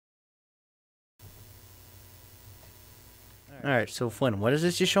Alright, so Flynn, what is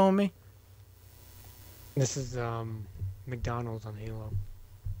this you're showing me? This is McDonald's on Halo.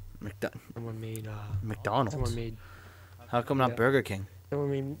 Someone made McDonald's? Someone made. How come not Yeah. Burger King?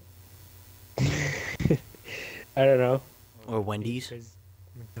 Someone made. I don't know. Or Wendy's? Because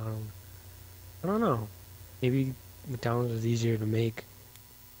McDonald's. I don't know. Maybe McDonald's is easier to make.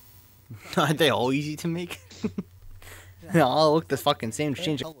 Aren't they all easy to make? They all look the fucking same, just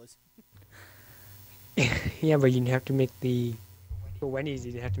change colors. Yeah, but you have to make the. For Wendy's,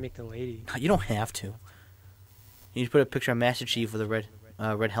 you have to make the lady. You don't have to. You just put a picture of Master Chief with a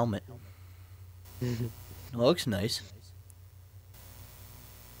red helmet. It looks nice.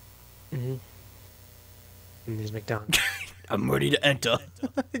 And there's McDonald's. I'm ready to enter.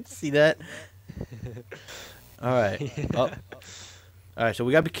 See that? Alright. Oh. Alright, so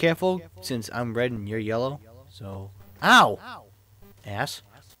we gotta be careful since I'm red and you're yellow. So. Ow! Ass.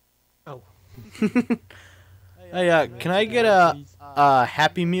 Oh. Hey, can I get a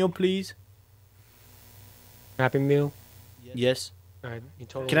Happy Meal, please? Happy Meal? Yes. Alright, you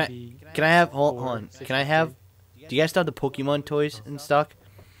totally Can I have, hold on. Can I have, do you guys still have the Pokemon toys in stock?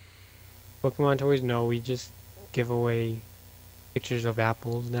 Pokemon toys? No, we just give away pictures of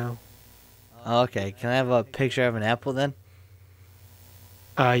apples now. Okay, can I have a picture of an apple then?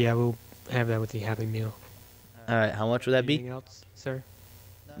 Yeah, we'll have that with the Happy Meal. Alright, how much would that be? Anything else, sir?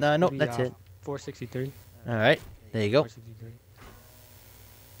 No, nope, Maybe, that's it. $4.63. Alright, there you go.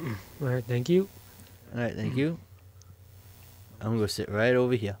 Alright, thank you. Alright, thank you. I'm gonna sit right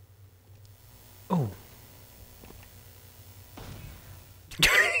over here. Oh.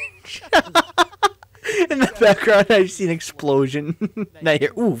 In the background, I see an explosion. Now you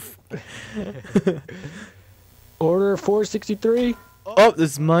hear oof. Order 463. Oh,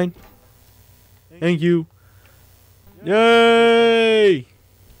 this is mine. Thank you. Yay!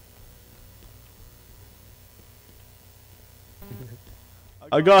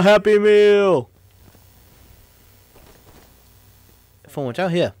 I got Happy Meal. Phone, what's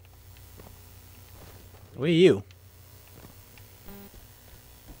out here? Where are you?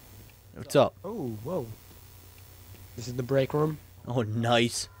 What's up? Oh, whoa. This is the break room. Oh,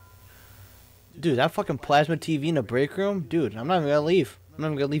 nice. Dude, that fucking plasma TV in the break room? Dude, I'm not even gonna leave. I'm not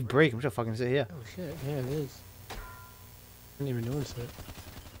even gonna leave break. I'm just gonna fucking sit here. Oh, shit. Yeah, it is. I didn't even notice it.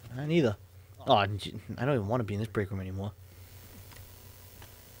 I neither. Oh, I don't even want to be in this break room anymore.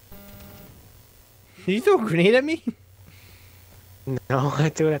 Did you throw a grenade at me? No, I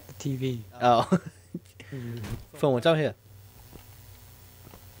threw it at the TV. Oh. Phone, what's out here?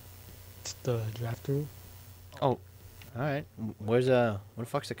 It's the draft room. Oh. Alright. Where the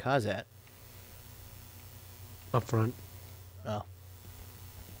fuck's the cars at? Up front. Oh.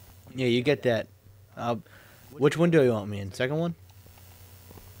 Yeah, you get that. Which window you want me in? Second one?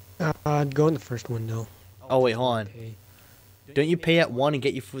 Go in the first window. Oh, wait, hold on. Okay. Don't you pay at one and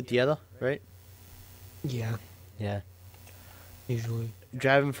get your food the other, right? Yeah, Yeah. usually.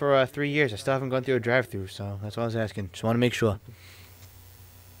 Driving for 3 years. I still haven't gone through a drive-through, so that's what I was asking. Just want to make sure.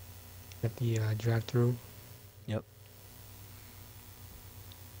 At the drive-through. Yep.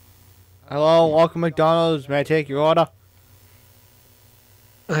 Hello, welcome McDonald's. May I take your order?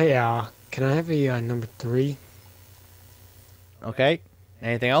 Yeah. Can I have a number 3? Okay.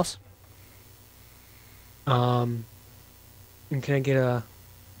 Anything else? And can I get a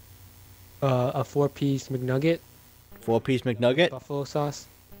 4-piece McNugget? 4-piece McNugget. Buffalo sauce?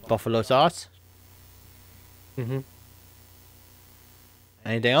 Buffalo sauce.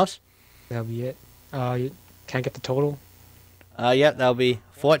 Anything else? That'll be it. Can I get the total? Yep, that'll be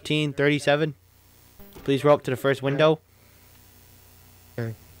 $14.37. Please roll up to the first window.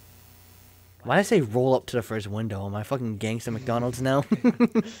 Okay. Why did I say roll up to the first window? Am I fucking gangsta McDonald's now?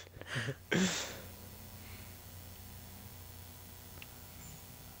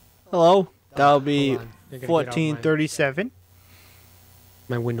 Hello. That'll be Hold on. You're gonna get out $14.37.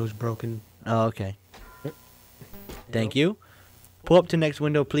 my window's broken. Oh, okay. Thank you. Pull up to next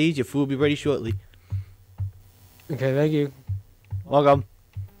window, please. Your food will be ready shortly. Okay, thank you. Welcome.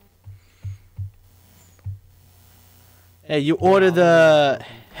 Hey, you ordered the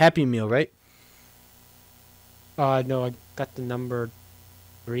Happy Meal, right? No, I got the number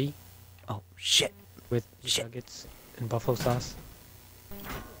 3 Oh, shit. with Shit. nuggets and buffalo sauce.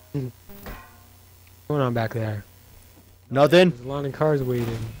 What's going on back there? Nothing. There's a line of cars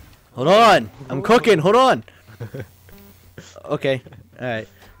waiting. Hold on. I'm cooking. Hold on. Okay. All right.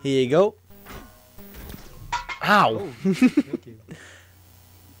 Here you go. Ow. Thank you.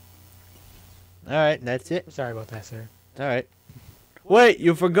 All right. That's it. Sorry about that, sir. All right. Wait,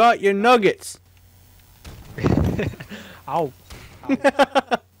 you forgot your nuggets. Ow. Ow.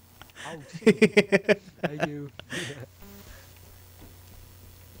 Ouch. Thank you.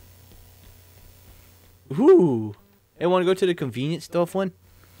 go to the convenience store, Flynn?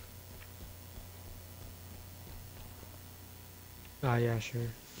 Oh, yeah, sure.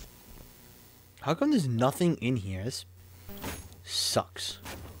 How come there's nothing in here? This sucks.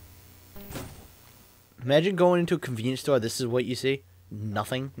 Imagine going into a convenience store. This is what you see.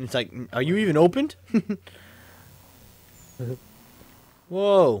 Nothing. It's like, are you even opened?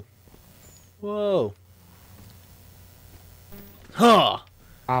 Whoa. Whoa. Huh.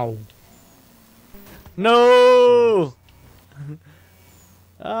 Ow. No.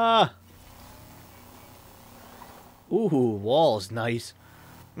 Ah. Ooh, walls, nice.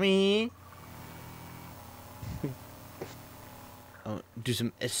 Me. Oh, do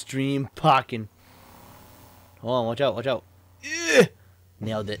some extreme parking. Hold on, watch out, watch out. Ugh!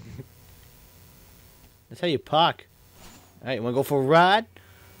 Nailed it. That's how you park. Alright, you wanna go for a ride?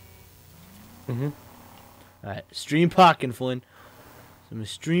 Mm-hmm. Alright, extreme parking, Flynn. Some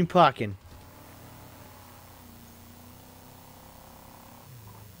extreme parking.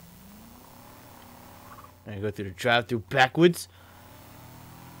 I go through the drive-through backwards.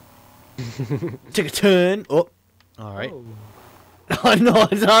 Take a turn. Oh, all right. Oh. Oh no,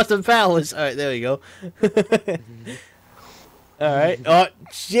 it's Austin Palace. All right, there we go. All right. Oh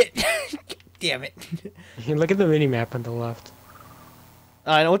shit! Damn it! Look at the mini map on the left.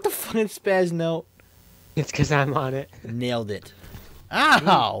 I know what the fucking spaz note. It's because I'm on it. Nailed it.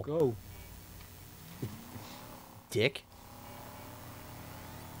 Ow! Go. Dick.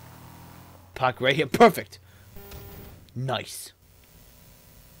 Park right here. Perfect. Nice.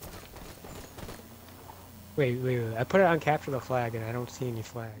 Wait. I put it on capture the flag and I don't see any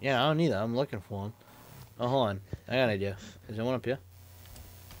flags. Yeah, I don't either. I'm looking for one. Oh, hold on. I got an idea. Is there one up here?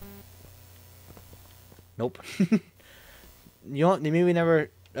 Nope. You know, maybe we never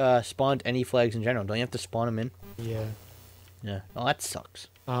spawned any flags in general. Don't you have to spawn them in? Yeah. Yeah. Oh, that sucks.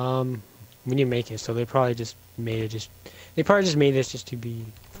 We need to make it, so they probably just made it they probably just made this just to be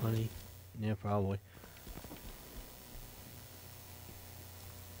funny. Yeah, probably.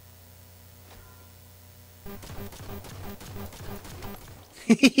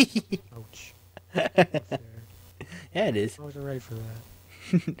 Ouch. Yeah, it is. I wasn't ready for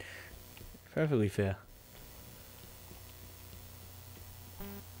that. Perfectly fair.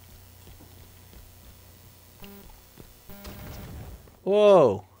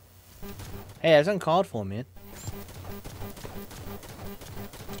 Whoa. Hey, that's uncalled for, man.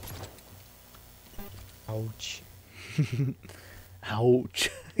 Ouch. Ouch.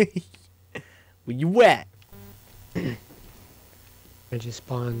 Where you at? I just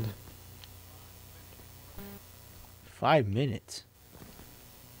spawned. 5 minutes.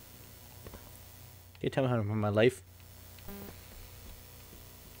 Can you tell me how to run my life?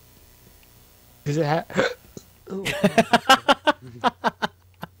 Does it have?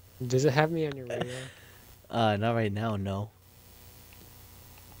 Does it have me on your radar? Not right now, no.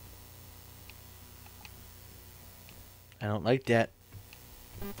 I don't like that.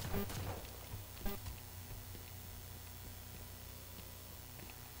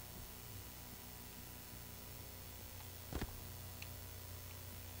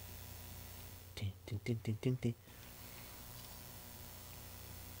 Ding, ding, ding, ding, ding, ding.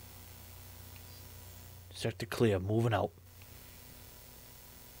 Start to clear, moving out.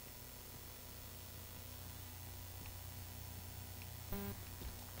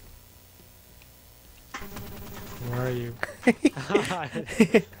 Where are you?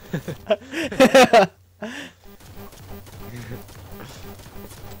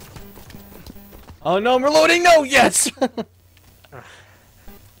 Oh no, I'm reloading! No, yes!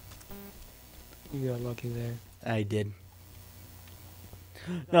 You got lucky there. I did.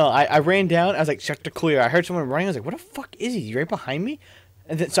 No, I ran down. I was like, check to clear. I heard someone running. I was like, what the fuck is he? He's right behind me?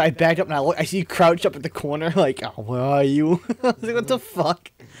 And then, so I backed up and I see you crouched up at the corner. Like, oh, where are you? I was like, what the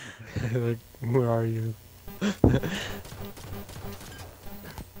fuck? Like, where are you?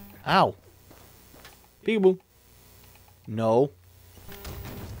 Ow. Peekaboo. No.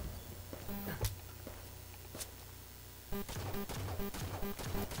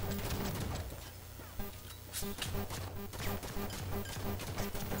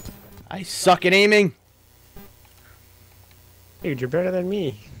 I suck at aiming. Dude, you're better than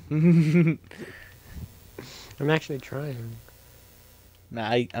me. I'm actually trying. Nah,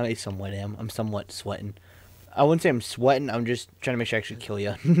 I somewhat am. I'm somewhat sweating. I wouldn't say I'm sweating. I'm just trying to make sure I actually kill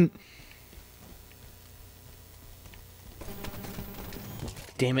you.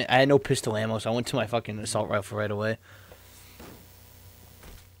 Damn it. I had no pistol ammo, so I went to my fucking assault rifle right away.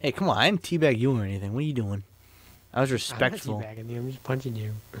 Hey, come on. I didn't teabag you or anything. What are you doing? I was respectful. I'm not teabagging you. I'm just punching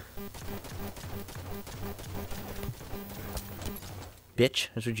you. Bitch.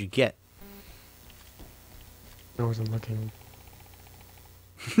 That's what you get. I wasn't looking.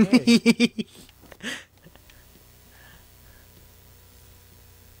 Hey.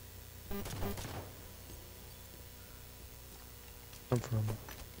 Come from.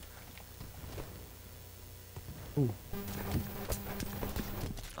 Ooh.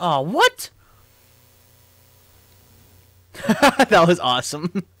 Oh, what? That was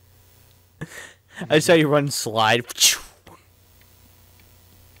awesome. I saw you run slide.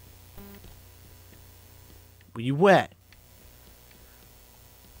 Were you wet?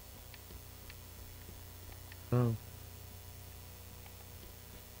 Oh.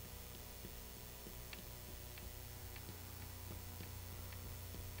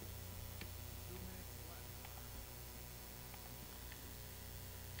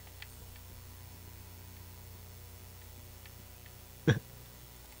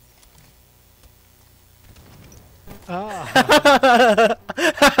 Ah.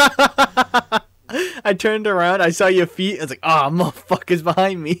 I turned around. I saw your feet. I was like, "Ah, oh, motherfucker's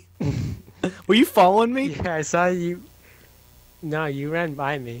behind me." Were you following me? Yeah, I saw you. No, you ran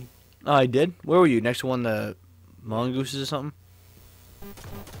by me. Oh, I did. Where were you? Next to one of the mongooses or something?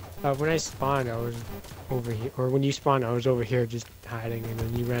 When I spawned, I was over here. Or when you spawned, I was over here just hiding, and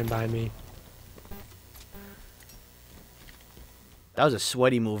then you ran by me. That was a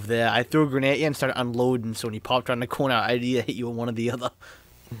sweaty move there. I threw a grenade at you and started unloading, so when you popped around the corner, I'd either hit you with one or the other.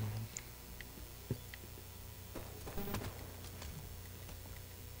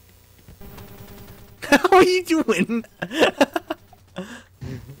 How are you doing?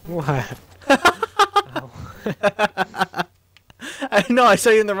 What? I know, I saw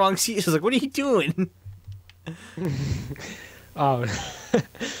you in the wrong seat. I was like, what are you doing? Oh.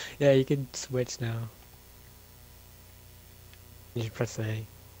 Yeah, you can switch now. You should press A.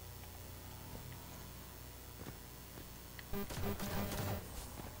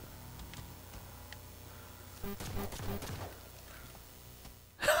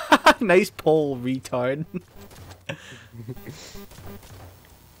 Nice pole, retard.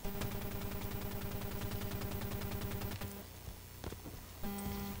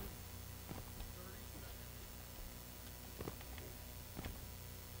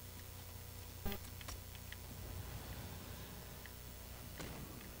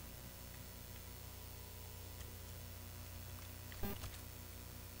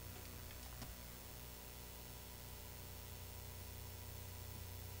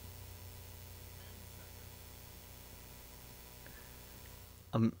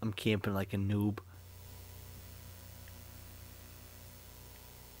 I'm camping like a noob.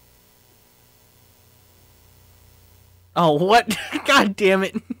 Oh, what? God damn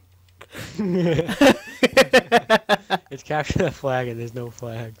it. It's capture the flag and there's no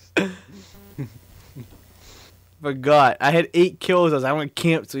flags. Forgot. I had 8 kills. I was like, I'm gonna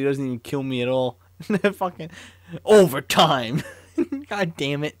camp so he doesn't even kill me at all. Fucking overtime. God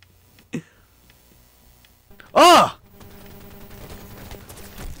damn it. Oh!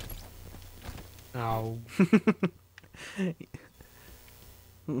 Oh.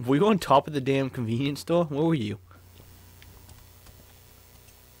 Were you on top of the damn convenience store? Where were you?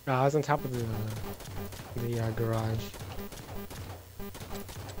 I was on top of the garage.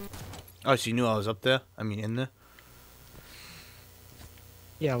 Oh, so you knew I was up there? I mean, in there?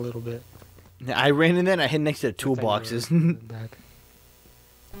 Yeah, a little bit. Yeah, I ran in there and I hid next to the toolboxes. Back.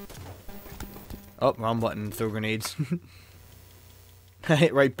 Oh, wrong button. Throw grenades. I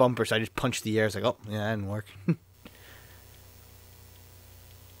hit right bumper, so I just punched the air. It's like, oh, yeah, that didn't work.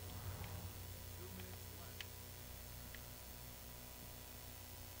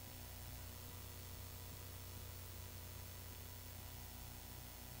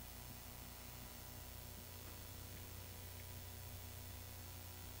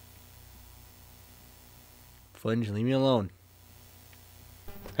 Flinge, leave me alone.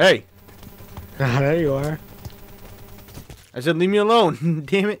 Hey! There you are. I said leave me alone.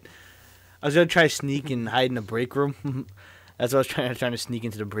 Damn it. I was gonna try to sneak and hide in the break room. That's what I was trying to sneak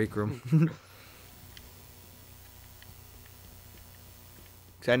into the break room.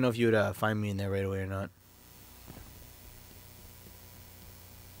 Cause I didn't know if you would find me in there right away or not.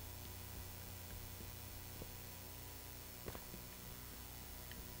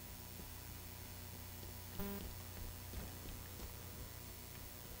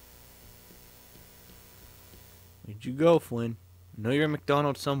 Where'd you go, Flynn? I know you're at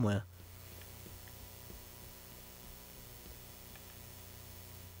McDonald's somewhere.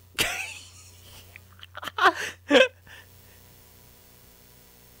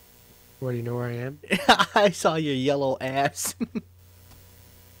 What, do you know where I am? I saw your yellow ass.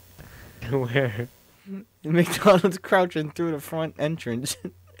 Where? McDonald's crouching through the front entrance.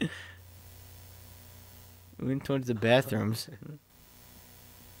 We went towards the bathrooms.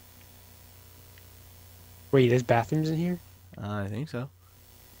 Wait, there's bathrooms in here? I think so.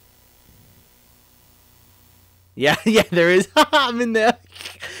 Yeah, yeah, there is. I'm in there.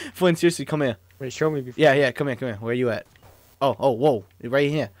 Flynn, seriously, come here. Wait, show me before. Yeah, yeah, come here, come here. Where are you at? Oh, oh, whoa, right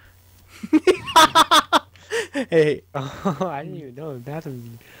here. Hey. Oh, I didn't even know the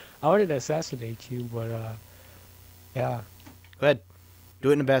bathroom. I wanted to assassinate you, but yeah. Go ahead. Do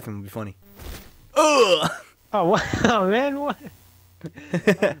it in the bathroom. It'll be funny. Ugh! Oh, wow, man, what?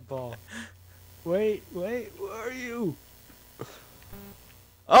 Ball. Wait, where are you?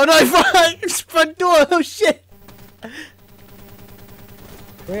 Oh no, front door! Oh shit!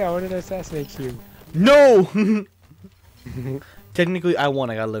 Wait, I wanted to assassinate you. No! Technically, I won.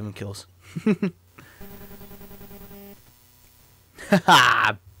 I got 11 kills.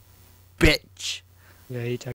 Haha! Bitch! Yeah, you